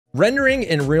Rendering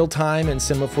in real time in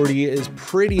Cinema 4D is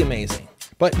pretty amazing.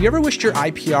 But you ever wished your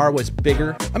IPR was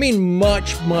bigger? I mean,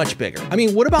 much bigger. I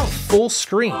mean, what about full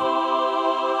screen?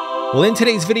 Well, in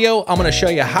today's video, I'm gonna show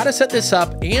you how to set this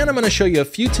up, and I'm gonna show you a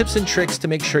few tips and tricks to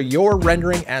make sure you're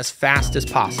rendering as fast as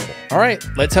possible. All right,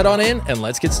 let's head on in and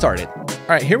let's get started. All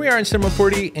right, here we are in Cinema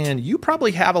 4D, and you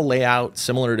probably have a layout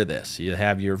similar to this. You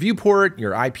have your viewport,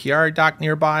 your IPR dock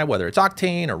nearby, whether it's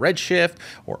Octane or Redshift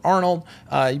or Arnold.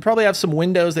 You probably have some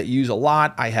windows that you use a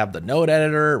lot. I have the node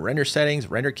editor, render settings,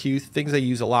 render queue, things I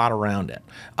use a lot around it.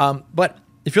 But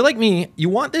if you're like me, you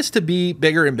want this to be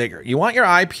bigger and bigger. You want your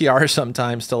IPR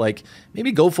sometimes to like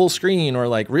maybe go full screen or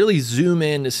like really zoom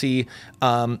in to see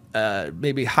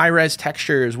maybe high res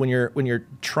textures when you're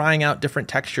trying out different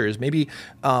textures, maybe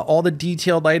all the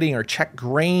detailed lighting or check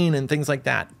grain and things like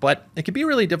that. But it can be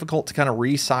really difficult to kind of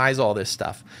resize all this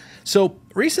stuff. So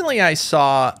recently I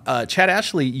saw Chad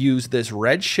Ashley use this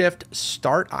Redshift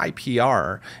Start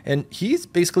IPR, and he's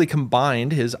basically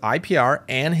combined his IPR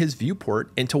and his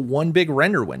viewport into one big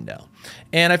render window.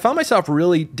 And I found myself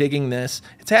really digging this.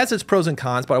 It has its pros and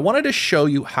cons, but I wanted to show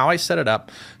you how I set it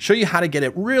up, show you how to get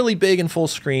it really big and full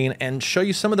screen, and show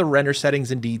you some of the render settings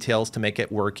and details to make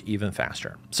it work even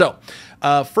faster. So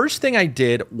first thing I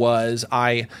did was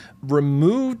I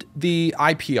removed the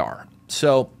IPR.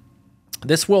 So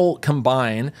this will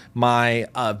combine my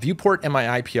viewport and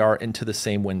my IPR into the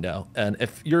same window. And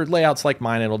if your layout's like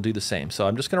mine, it'll do the same. So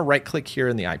I'm just gonna right click here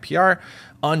in the IPR,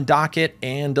 undock it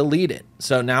and delete it.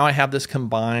 So now I have this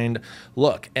combined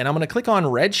look, and I'm gonna click on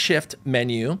Redshift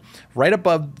menu right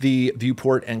above the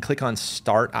viewport and click on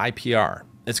Start IPR.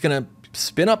 It's gonna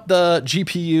spin up the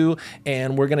GPU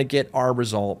and we're gonna get our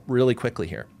result really quickly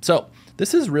here. So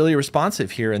this is really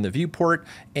responsive here in the viewport,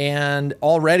 and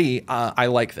already I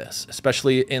like this,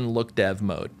 especially in look dev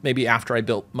mode. Maybe after I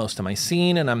built most of my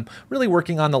scene and I'm really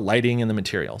working on the lighting and the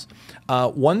materials.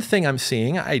 One thing I'm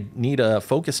seeing, I need a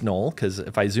focus null, because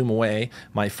if I zoom away,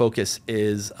 my focus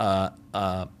is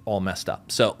all messed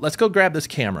up. So let's go grab this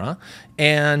camera,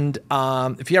 and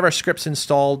if you have our scripts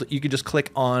installed, you can just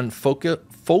click on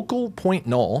focal point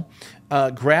null,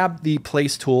 grab the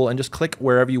place tool and just click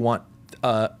wherever you want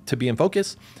to be in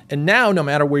focus. And now no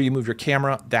matter where you move your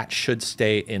camera, that should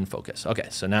stay in focus. Okay,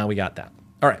 so now we got that.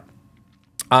 All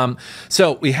right.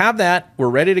 So we have that, we're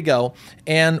ready to go.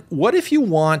 And what if you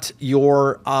want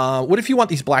your, what if you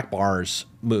want these black bars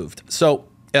moved? So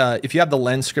if you have the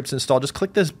lens scripts installed, just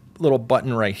click this little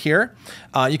button right here.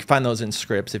 You can find those in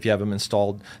scripts if you have them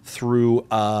installed through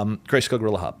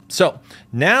Greyscalegorilla Hub. So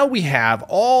now we have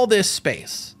all this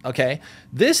space, okay?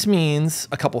 This means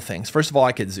a couple things. First of all,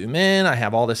 I could zoom in, I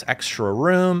have all this extra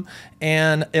room,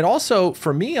 and it also,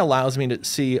 for me, allows me to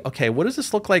see, okay, what does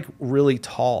this look like really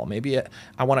tall? Maybe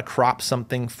I wanna crop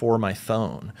something for my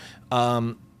phone.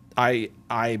 I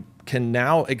can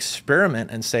now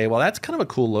experiment and say, well, that's kind of a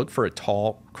cool look for a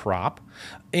tall crop.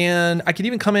 And I could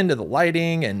even come into the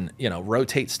lighting and, you know,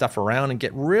 rotate stuff around and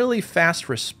get really fast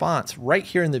response right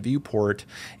here in the viewport.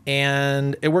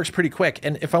 And it works pretty quick.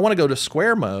 And if I want to go to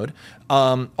square mode,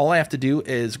 all I have to do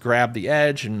is grab the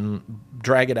edge and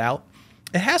drag it out.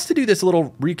 It has to do this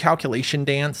little recalculation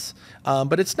dance,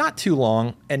 but it's not too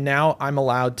long. And now I'm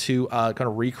allowed to kind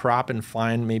of recrop and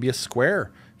find maybe a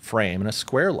square frame and a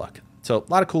square look. So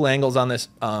a lot of cool angles on this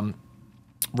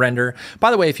render.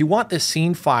 By the way, if you want this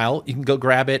scene file, you can go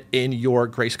grab it in your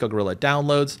Greyscalegorilla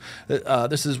downloads.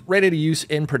 This is ready to use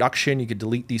in production. You could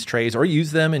delete these trays or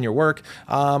use them in your work.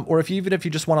 Or even if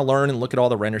you just want to learn and look at all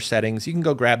the render settings, you can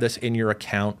go grab this in your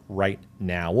account right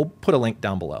now. We'll put a link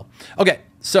down below. Okay,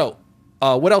 so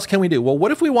what else can we do? Well,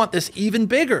 what if we want this even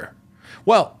bigger?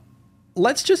 Well,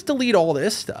 let's just delete all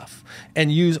this stuff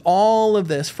and use all of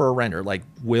this for a render. Like,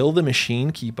 will the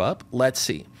machine keep up? Let's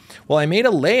see. Well, I made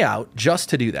a layout just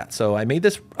to do that. So I made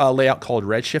this layout called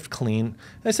Redshift Clean, and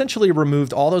essentially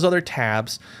removed all those other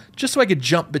tabs just so I could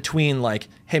jump between, like,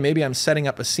 hey, maybe I'm setting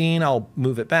up a scene, I'll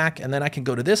move it back, and then I can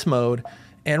go to this mode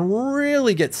and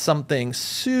really get something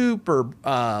super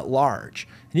large.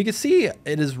 And you can see it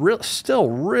is still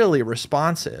really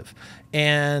responsive.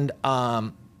 And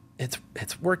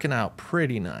it's working out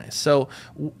pretty nice. So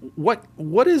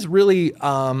what is really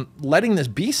letting this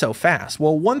be so fast?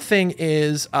 Well, one thing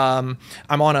is I'm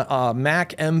on a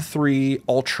Mac M3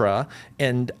 Ultra,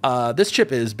 and this chip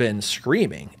has been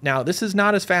screaming. Now, this is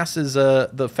not as fast as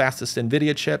the fastest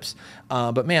NVIDIA chips,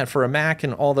 but man, for a Mac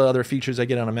and all the other features I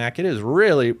get on a Mac, it is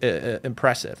really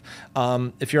impressive.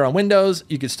 If you're on Windows,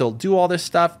 you can still do all this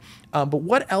stuff, but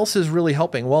what else is really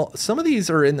helping? Well, some of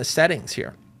these are in the settings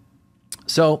here.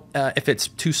 So if it's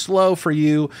too slow for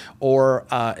you, or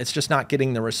it's just not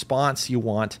getting the response you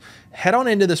want, head on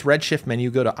into this Redshift menu,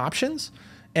 go to Options,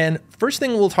 And first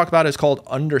thing we'll talk about is called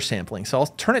undersampling. So I'll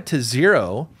turn it to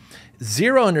 0.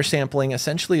 0 undersampling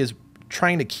essentially is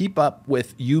trying to keep up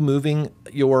with you moving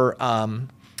your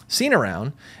scene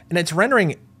around, and it's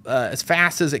rendering as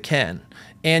fast as it can.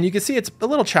 And you can see it's a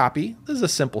little choppy. This is a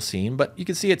simple scene, but you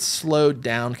can see it's slowed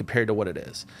down compared to what it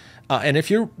is. And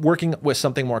if you're working with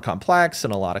something more complex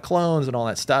and a lot of clones and all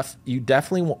that stuff, you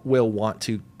definitely will want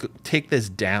to take this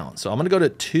down. So I'm going to go to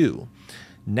 2.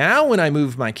 Now, when I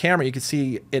move my camera, you can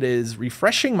see it is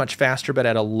refreshing much faster, but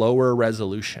at a lower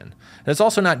resolution. And it's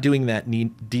also not doing that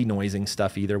denoising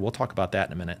stuff either. We'll talk about that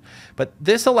in a minute. But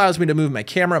this allows me to move my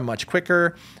camera much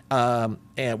quicker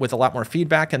and with a lot more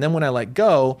feedback. And then when I let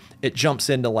go, it jumps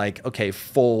into like, okay,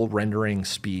 full rendering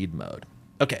speed mode.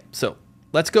 Okay, so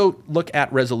let's go look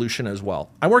at resolution as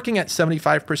well. I'm working at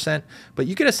 75%, but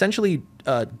you can essentially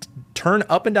turn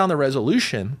up and down the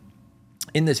resolution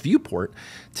in this viewport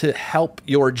to help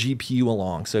your GPU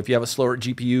along. So if you have a slower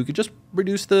GPU, you could just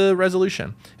reduce the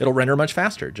resolution. It'll render much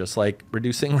faster, just like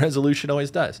reducing resolution always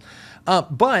does.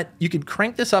 But you can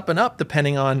crank this up and up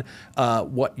depending on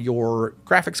what your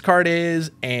graphics card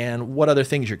is and what other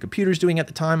things your computer's doing at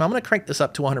the time. I'm gonna crank this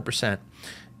up to 100%.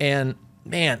 And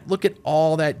man, look at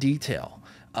all that detail.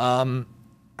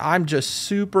 I'm just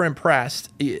super impressed.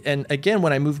 And again,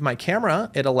 when I move my camera,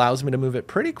 it allows me to move it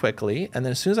pretty quickly. And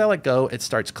then as soon as I let go, it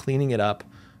starts cleaning it up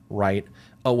right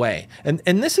away. And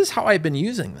this is how I've been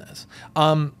using this.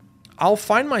 I'll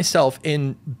find myself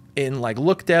in like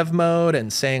look dev mode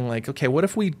and saying like, okay, what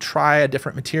if we try a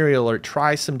different material or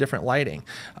try some different lighting?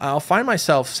 I'll find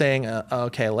myself saying,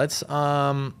 okay, let's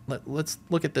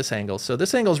look at this angle. So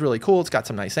this angle is really cool. It's got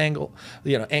some nice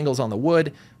angles on the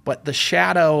wood, but the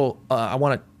shadow, I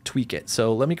want to tweak it.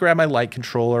 So let me grab my light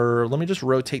controller. Let me just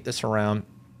rotate this around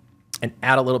and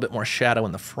add a little bit more shadow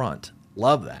in the front.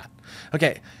 Love that.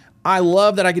 Okay. I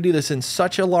love that I could do this in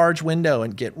such a large window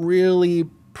and get really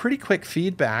pretty quick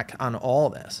feedback on all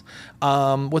this.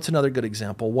 What's another good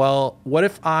example? Well, what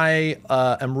if I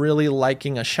am really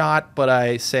liking a shot, but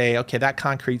I say, okay, that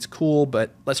concrete's cool,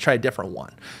 but let's try a different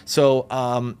one. So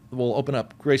we'll open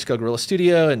up Greyscalegorilla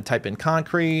Studio and type in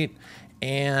concrete.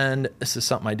 And this is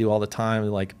something I do all the time,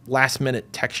 like last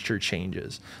minute texture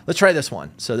changes. Let's try this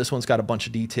one. So this one's got a bunch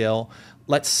of detail.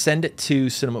 Let's send it to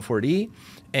Cinema 4D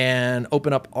and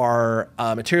open up our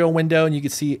material window, and you can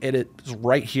see it's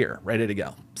right here, ready to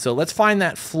go. So let's find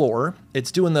that floor.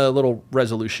 It's doing the little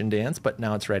resolution dance, but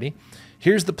now it's ready.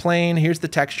 Here's the plane, here's the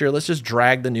texture. Let's just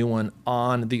drag the new one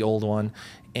on the old one,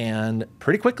 and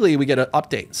pretty quickly we get an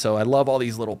update. So I love all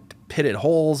these little pitted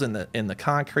holes in the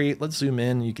concrete. Let's zoom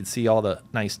in. You can see all the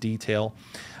nice detail.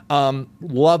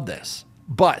 Love this.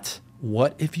 But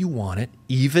what if you want it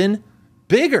even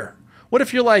bigger? What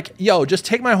if you're like, yo, just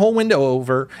take my whole window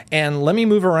over and let me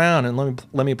move around and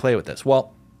let me play with this?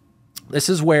 Well, this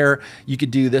is where you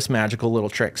could do this magical little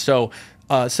trick. So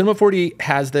Cinema 4D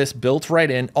has this built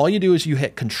right in. All you do is you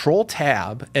hit Control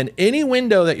Tab, and any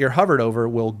window that you're hovered over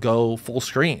will go full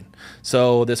screen.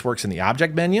 So this works in the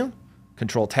object menu.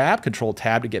 Control Tab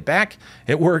to get back.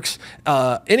 It works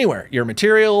anywhere, your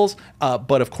materials,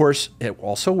 but of course it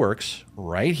also works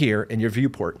right here in your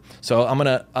viewport. So I'm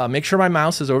gonna make sure my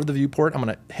mouse is over the viewport. I'm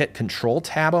gonna hit Control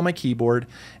Tab on my keyboard,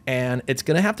 and it's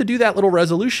gonna have to do that little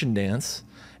resolution dance,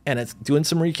 and it's doing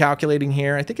some recalculating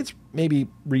here. I think it's maybe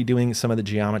redoing some of the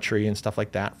geometry and stuff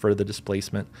like that for the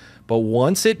displacement. But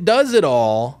once it does it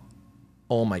all,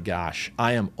 oh my gosh,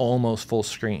 I am almost full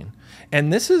screen.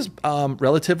 And this is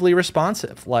relatively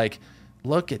responsive. Like,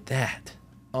 look at that.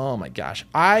 Oh my gosh.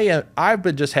 I've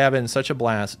been just having such a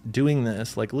blast doing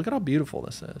this. Like, look at how beautiful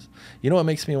this is. You know what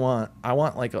makes me want? I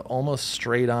want like an almost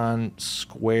straight on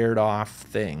squared off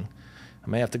thing. I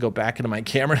may have to go back into my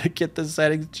camera to get the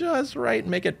settings just right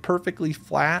and make it perfectly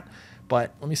flat.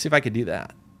 But let me see if I could do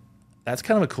that. That's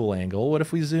kind of a cool angle. What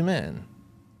if we zoom in?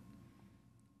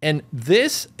 And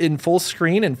this in full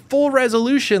screen and full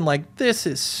resolution, like this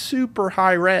is super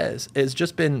high res. It's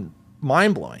just been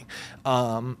mind blowing.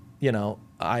 You know,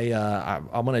 I'm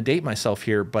gonna date myself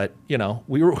here, but you know,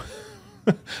 we were.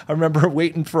 I remember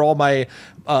waiting for all my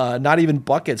not even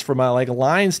buckets for my like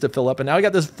lines to fill up, and now I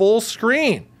got this full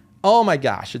screen. Oh my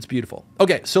gosh, it's beautiful.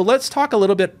 Okay, so let's talk a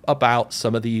little bit about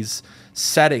some of these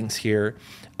settings here.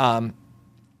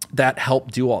 That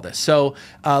help do all this. So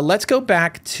let's go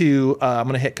back to, I'm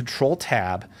gonna hit Control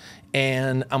Tab,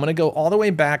 and I'm gonna go all the way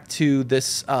back to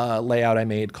this layout I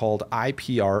made called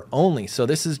IPR only. So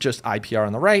this is just IPR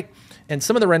on the right, and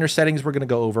some of the render settings we're gonna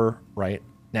go over right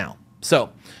now. So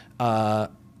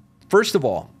first of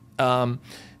all,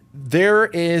 there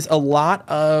is a lot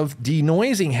of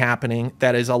denoising happening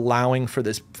that is allowing for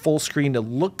this full screen to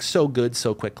look so good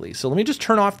so quickly. So let me just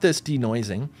turn off this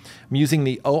denoising. I'm using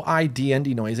the OIDN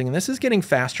denoising, and this is getting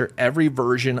faster every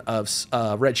version of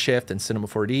Redshift and Cinema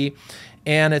 4D.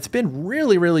 And it's been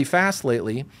really, really fast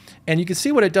lately. And you can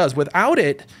see what it does. Without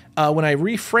it, when I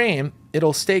reframe,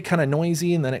 it'll stay kind of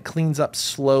noisy, and then it cleans up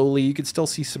slowly. You can still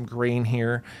see some grain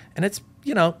here, and it's,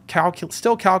 you know,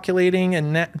 still calculating,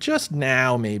 and just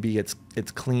now maybe it's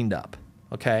cleaned up,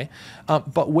 okay?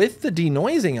 But with the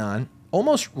denoising on,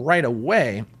 almost right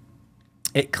away,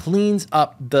 it cleans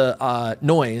up the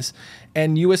noise,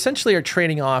 and you essentially are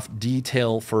trading off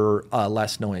detail for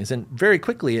less noise. And very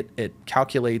quickly, it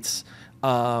calculates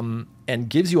and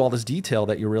gives you all this detail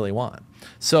that you really want.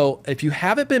 So if you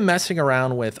haven't been messing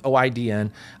around with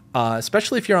OIDN,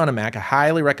 especially if you're on a Mac, I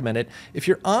highly recommend it. If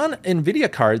you're on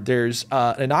NVIDIA card, there's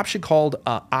an option called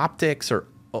Optics or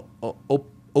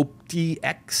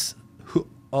OptiX.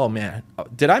 Oh man,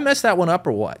 did I mess that one up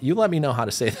or what? You let me know how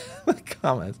to say that in the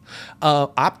comments.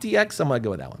 OptiX, I'm gonna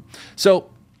go with that one. So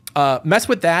mess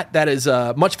with that. That is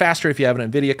much faster if you have an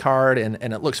NVIDIA card, and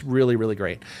it looks really, really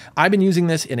great. I've been using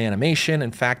this in animation.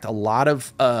 In fact, a lot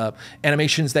of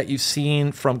animations that you've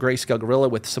seen from Greyscalegorilla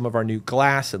with some of our new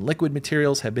glass and liquid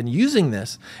materials have been using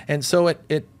this. And so it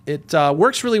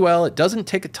works really well. It doesn't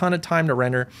take a ton of time to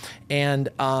render, and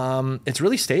it's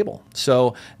really stable.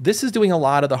 So this is doing a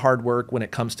lot of the hard work when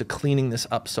it comes to cleaning this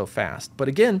up so fast. But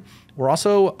again, we're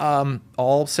also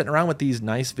all sitting around with these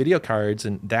nice video cards,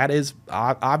 and that is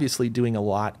obviously doing a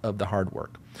lot of the hard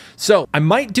work. So I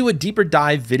might do a deeper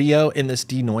dive video in this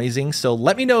denoising. So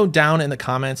let me know down in the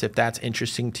comments if that's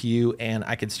interesting to you, and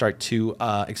I could start to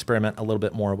experiment a little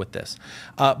bit more with this.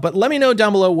 But let me know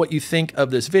down below what you think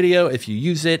of this video, if you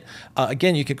use it.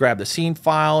 Again, you could grab the scene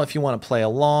file if you want to play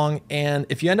along. And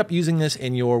if you end up using this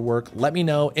in your work, let me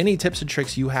know any tips and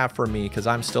tricks you have for me, because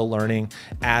I'm still learning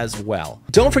as well.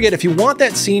 Don't forget, if you want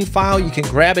that scene file, you can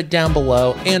grab it down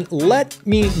below, and let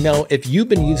me know if you've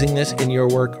been using this in your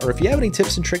work, or if you have any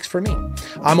tips and tricks for me.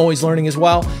 I'm always learning as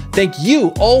well. Thank you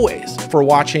always for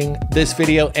watching this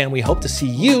video, and we hope to see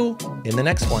you in the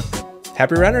next one.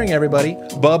 Happy rendering, everybody.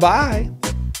 Bye-bye.